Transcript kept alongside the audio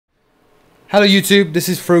Hello YouTube, this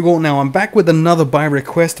is Froogle. Now I'm back with another by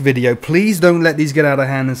request video. Please don't let these get out of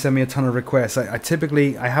hand and send me a ton of requests. I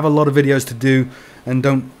have a lot of videos to do and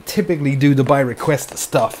don't typically do the by request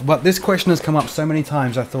stuff. But this question has come up so many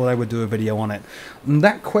times I thought I would do a video on it. And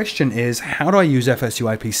that question is, how do I use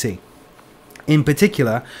Fsuipc? In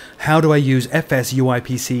particular, how do I use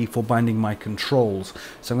Fsuipc for binding my controls?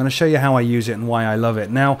 So I'm going to show you how I use it and why I love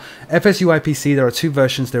it. Now, Fsuipc, there are two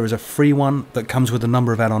versions. There is a free one that comes with a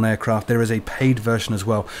number of add-on aircraft. There is a paid version as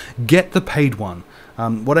well. Get the paid one.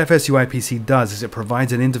 What Fsuipc does is it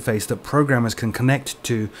provides an interface that programmers can connect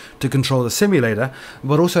to control the simulator,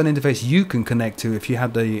 but also an interface you can connect to if you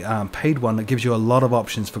have the paid one that gives you a lot of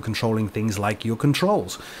options for controlling things like your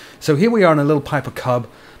controls. So here we are in a little Piper Cub.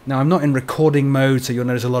 Now I'm not in recording mode, so you'll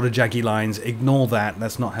notice a lot of jaggy lines. Ignore that.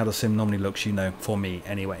 That's not how the sim normally looks, you know, for me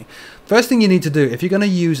anyway. First thing you need to do, if you're going to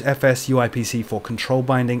use Fsuipc for control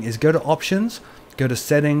binding, is go to Options, go to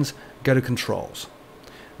Settings, go to Controls.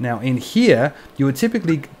 Now in here, you would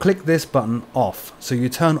typically click this button off. So you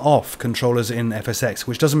turn off controllers in FSX,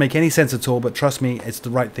 which doesn't make any sense at all, but trust me, it's the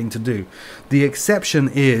right thing to do. The exception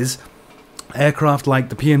is aircraft like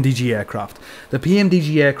the PMDG aircraft. The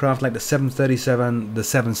PMDG aircraft like the 737, the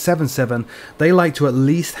 777, they like to at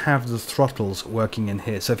least have the throttles working in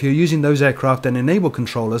here. So if you're using those aircraft, then enable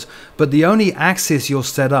controllers, but the only axis you'll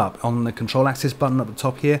set up on the control axis button at the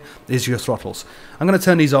top here is your throttles. I'm going to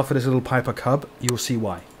turn these off for this little Piper Cub. You'll see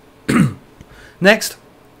why. Next,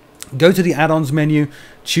 go to the add-ons menu,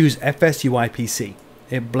 choose Fsuipc.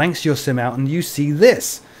 It blanks your sim out and you see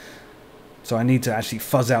this. So I need to actually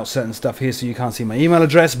fuzz out certain stuff here so you can't see my email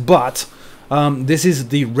address, but this is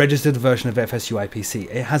the registered version of Fsuipc.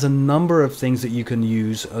 It has a number of things that you can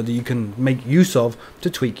use, or that you can make use of to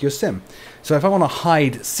tweak your sim. So if I want to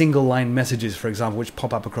hide single line messages, for example, which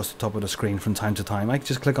pop up across the top of the screen from time to time, I can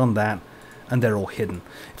just click on that and they're all hidden.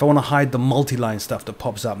 If I want to hide the multi-line stuff that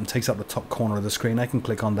pops up and takes up the top corner of the screen, I can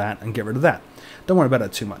click on that and get rid of that. Don't worry about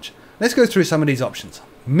that too much. Let's go through some of these options.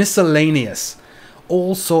 Miscellaneous.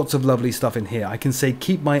 All sorts of lovely stuff in here. I can say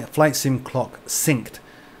keep my flight sim clock synced.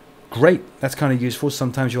 Great, that's kind of useful.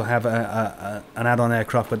 Sometimes you'll have an add-on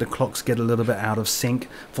aircraft where the clocks get a little bit out of sync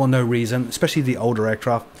for no reason, especially the older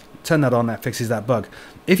aircraft. Turn that on, that fixes that bug.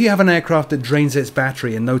 If you have an aircraft that drains its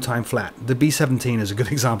battery in no time flat, the B-17 is a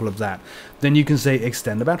good example of that, then you can say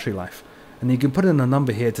extend the battery life. And you can put in a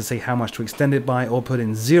number here to say how much to extend it by, or put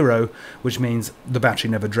in 0, which means the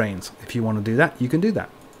battery never drains. If you want to do that, you can do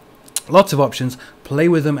that. Lots of options. Play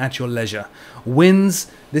with them at your leisure.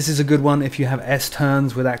 Winds, this is a good one. If you have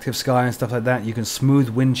S-turns with active sky and stuff like that, you can smooth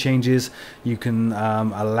wind changes. You can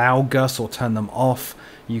allow gusts or turn them off.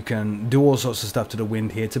 You can do all sorts of stuff to the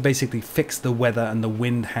wind here to basically fix the weather and the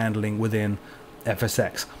wind handling within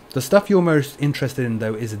FSX. The stuff you're most interested in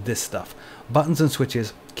though is this stuff. Buttons and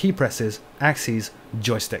switches, key presses, axes,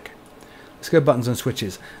 joystick. Let's go buttons and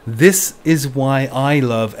switches. This is why I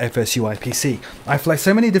love Fsuipc. I fly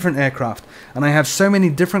so many different aircraft and I have so many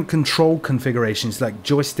different control configurations like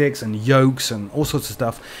joysticks and yokes and all sorts of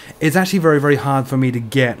stuff. It's actually very, very hard for me to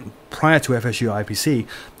get, prior to Fsuipc,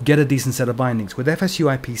 get a decent set of bindings. With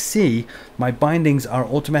Fsuipc, my bindings are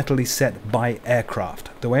automatically set by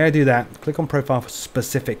aircraft. The way I do that, click on profile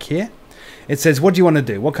specific here. It says, what do you want to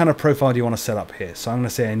do? What kind of profile do you want to set up here? So I'm going to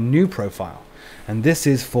say a new profile. And this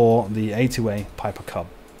is for the A2A Piper Cub.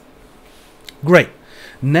 Great.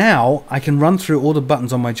 Now I can run through all the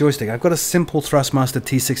buttons on my joystick. I've got a simple Thrustmaster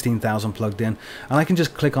T16000 plugged in, and I can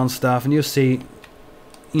just click on stuff and you'll see,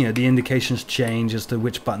 you know, the indications change as to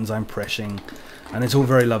which buttons I'm pressing, and it's all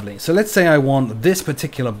very lovely. So let's say I want this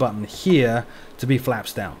particular button here to be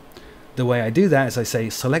flaps down. The way I do that is I say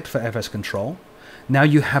select for FS control. Now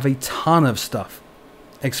you have a ton of stuff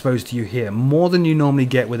exposed to you here, more than you normally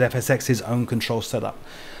get with FSX's own control setup.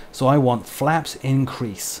 So I want flaps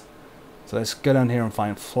increase. So let's go down here and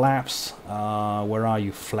find flaps. Where are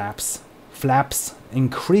you, flaps? Flaps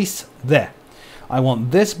increase there. I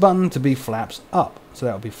want this button to be flaps up. So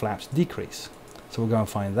that would be flaps decrease. So we'll go and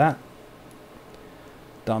find that.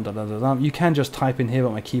 Dum, dum, dum, dum, dum. You can just type in here,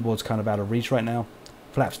 but my keyboard's kind of out of reach right now.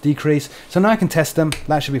 Flaps decrease. So now I can test them.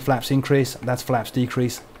 That should be flaps increase. That's flaps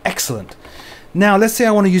decrease. Excellent. Now let's say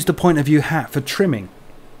I want to use the point of view hat for trimming.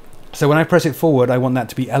 So when I press it forward, I want that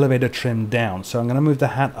to be elevator trim down. So I'm going to move the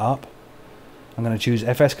hat up. I'm going to choose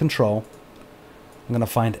FS control. I'm going to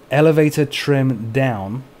find elevator trim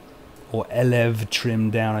down, or elev trim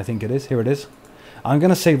down, I think it is. Here it is. I'm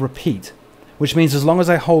going to say repeat, which means as long as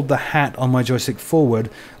I hold the hat on my joystick forward,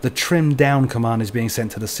 the trim down command is being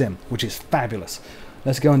sent to the sim, which is fabulous.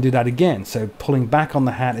 Let's go and do that again. So pulling back on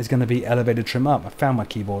the hat is going to be elevated trim up. I found my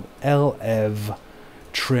keyboard. LEV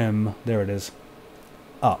trim, there it is,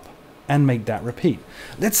 up. and make that repeat.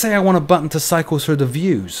 Let's say I want a button to cycle through the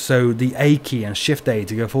views, so the A key and Shift A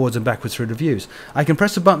to go forwards and backwards through the views. I can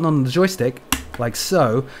press a button on the joystick, like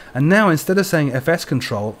so, and now instead of saying FS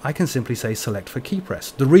control, I can simply say select for key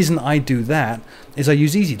press. The reason I do that is I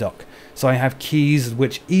use EasyDock. So I have keys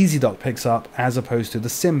which EasyDock picks up as opposed to the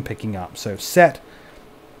sim picking up. So set,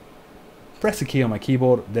 press a key on my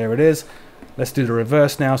keyboard, there it is. Let's do the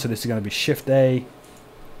reverse now, so this is going to be Shift A.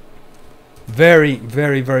 Very,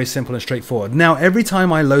 very, very simple and straightforward. Now, every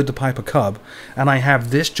time I load the Piper Cub and I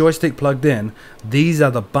have this joystick plugged in, these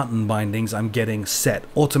are the button bindings I'm getting set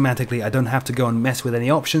automatically. I don't have to go and mess with any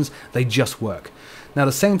options. They just work. Now,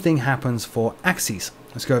 the same thing happens for axes.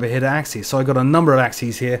 Let's go over here to axes. So I got a number of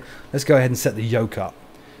axes here. Let's go ahead and set the yoke up.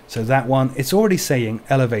 So that one, it's already saying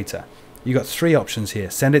elevator. You got three options here.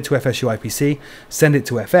 Send it to Fsuipc, send it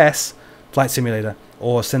to FS, Flight Simulator,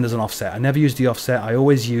 or send as an offset. I never use the offset. I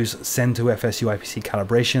always use send to Fsuipc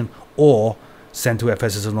calibration or send to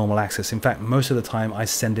FS as a normal axis. In fact, most of the time I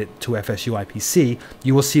send it to Fsuipc.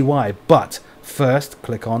 You will see why. But first,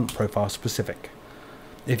 click on Profile Specific.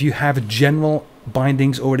 If you have general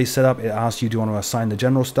bindings already set up, it asks you, do you want to assign the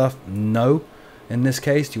general stuff? No. In this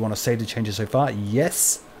case, do you want to save the changes so far?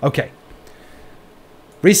 Yes. Okay.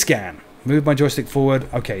 Rescan. Move my joystick forward.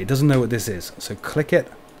 Okay, it doesn't know what this is. So click it.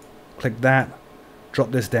 Click that.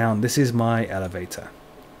 Drop this down. This is my elevator.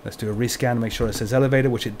 Let's do a rescan to make sure it says elevator,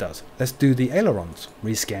 which it does. Let's do the ailerons.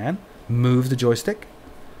 Rescan. Move the joystick.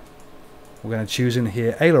 We're going to choose in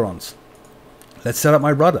here ailerons. Let's set up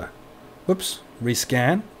my rudder. Whoops.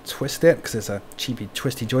 Rescan. Twist it because it's a cheapy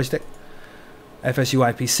twisty joystick.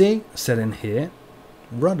 Fsuipc. Set in here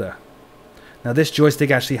rudder. Now this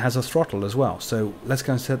joystick actually has a throttle as well. So let's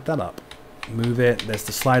go and set that up. Move it. There's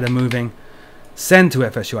the slider moving. Send to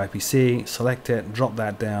Fsuipc, select it, drop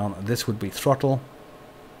that down. This would be throttle.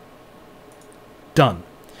 Done.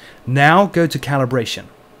 Now go to calibration.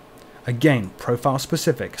 Again, profile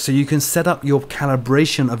specific. So you can set up your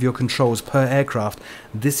calibration of your controls per aircraft.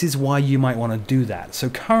 This is why you might want to do that. So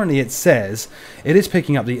currently it says it is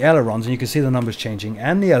picking up the ailerons, and you can see the numbers changing,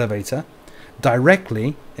 and the elevator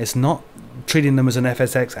directly. It's not treating them as an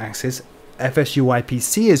FSX axis.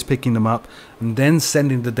 Fsuipc is picking them up and then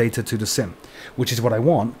sending the data to the sim, which is what I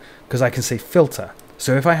want, because I can say filter.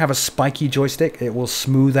 So if I have a spiky joystick, it will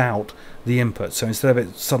smooth out the input. So instead of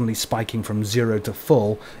it suddenly spiking from 0 to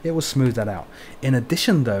full, it will smooth that out. In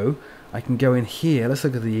addition though, I can go in here, let's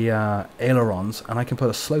look at the ailerons, and I can put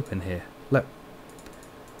a slope in here. Look.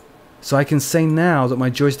 So I can say now that my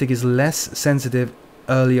joystick is less sensitive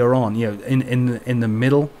earlier on, you know, in the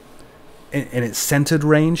middle, in its centered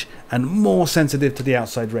range, and more sensitive to the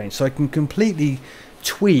outside range. So I can completely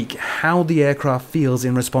tweak how the aircraft feels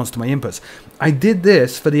in response to my inputs. I did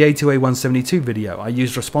this for the A2A172 video. I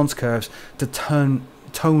used response curves to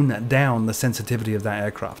tone down the sensitivity of that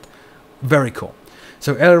aircraft. Very cool.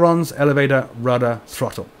 So ailerons, elevator, rudder,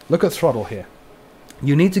 throttle. Look at throttle here.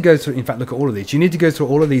 You need to go through, in fact, look at all of these. You need to go through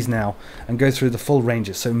all of these now and go through the full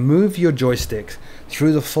ranges. So move your joystick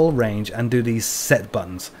through the full range and do these set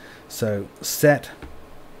buttons. So set,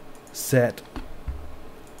 set,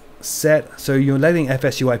 set. So you're letting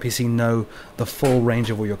Fsuipc know the full range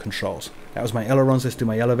of all your controls. That was my ailerons. Let's do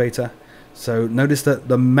my elevator. So notice that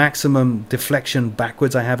the maximum deflection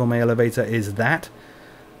backwards I have on my elevator is that,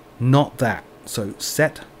 not that. So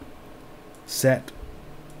set, set,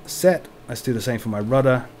 set. Let's do the same for my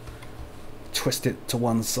rudder. Twist it to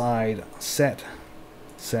one side. Set,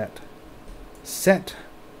 set, set.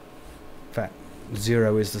 In fact,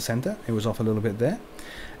 0 is the center. It was off a little bit there.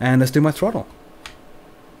 And let's do my throttle.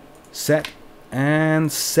 Set and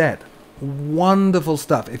set. Wonderful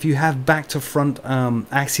stuff. If you have back to front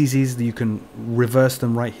axes, you can reverse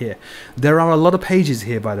them right here. There are a lot of pages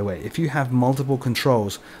here, by the way. If you have multiple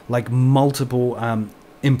controls, like multiple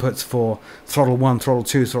inputs for throttle 1, throttle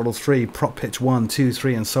 2, throttle 3, prop pitch 1, 2,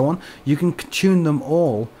 3, and so on, you can tune them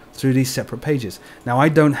all through these separate pages. Now I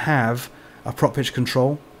don't have a prop pitch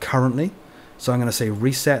control currently, so I'm going to say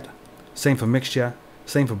reset. Same for mixture,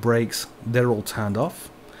 same for brakes. They're all turned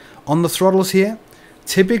off. On the throttles here,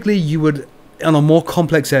 typically you would, on a more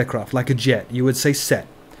complex aircraft like a jet, you would say set.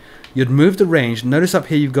 You'd move the range. Notice up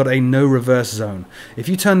here you've got a no reverse zone. If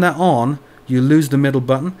you turn that on, you lose the middle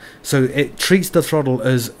button, so it treats the throttle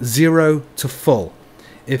as 0 to full.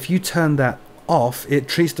 If you turn that off, it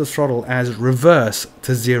treats the throttle as reverse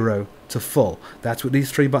to 0 to full. That's what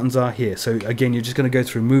these three buttons are here. So again, you're just going to go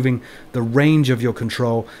through moving the range of your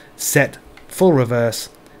control. Set full reverse,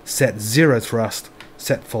 set 0 thrust,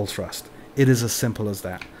 set full thrust. It is as simple as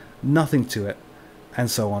that. Nothing to it,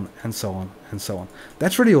 and so on, and so on, and so on.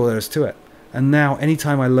 That's really all there is to it. And now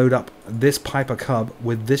anytime I load up this Piper Cub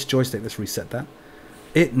with this joystick, let's reset that,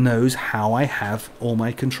 it knows how I have all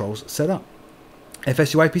my controls set up.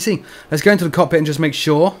 Fsuipc. Let's go into the cockpit and just make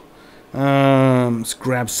sure. Let's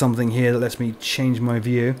grab something here that lets me change my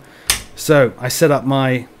view. So I set up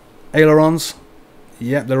my ailerons.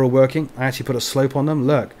 Yep, they're all working. I actually put a slope on them.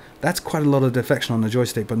 Look, that's quite a lot of deflection on the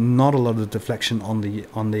joystick, but not a lot of deflection on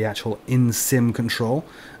the actual in-sim control.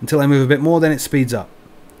 Until I move a bit more, then it speeds up.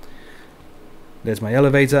 There's my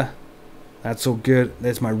elevator. That's all good.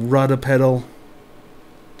 There's my rudder pedal.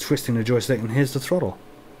 Twisting the joystick, and here's the throttle.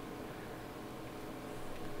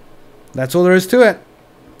 That's all there is to it.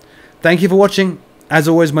 Thank you for watching. As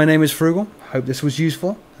always, my name is Froogle. Hope this was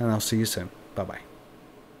useful, and I'll see you soon. Bye-bye.